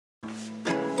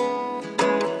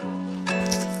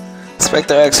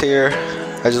Spectre X here.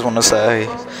 I just want to say,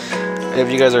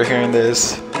 if you guys are hearing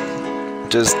this,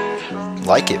 just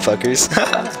like it, fuckers.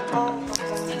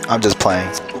 I'm just playing.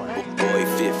 Boy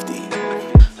 50.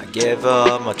 I gave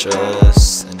up my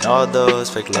trust and all those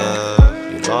fake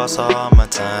love. You lost all my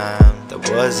time,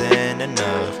 that wasn't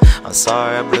enough. I'm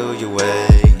sorry I blew you away,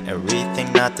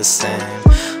 everything not the same.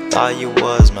 Thought you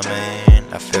was my man,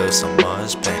 I feel so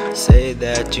much pain. Say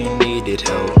that you needed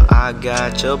help, I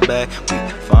got your back. We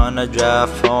finna drive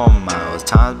for miles,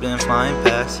 time's been flying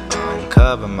past.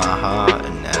 Uncover my heart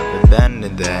and never been to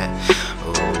that.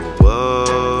 Oh,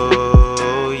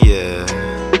 whoa, yeah.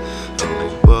 Oh,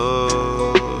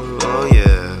 whoa, oh,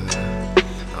 yeah.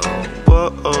 Oh, whoa,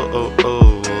 oh,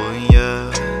 oh, oh,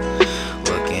 yeah.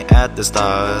 Looking at the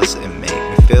stars, it make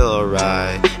me feel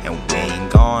alright. And we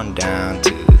ain't going down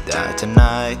to die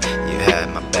tonight. You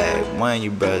had my back when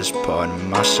you brushed part of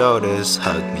my shoulders,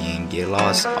 hugged me and get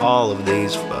lost all of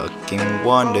these fucking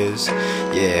wonders.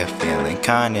 Yeah, feeling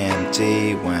kinda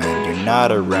empty when you're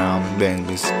not around. Brings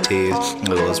me some tears,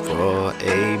 goes for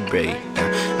a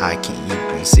breakdown. I can't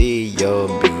even see your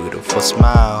beautiful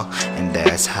smile, and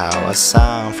that's how I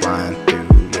sound flying through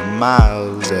your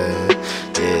miles. Yeah.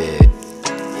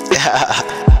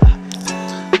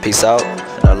 Peace out,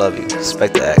 and I love you.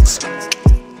 Spectre X.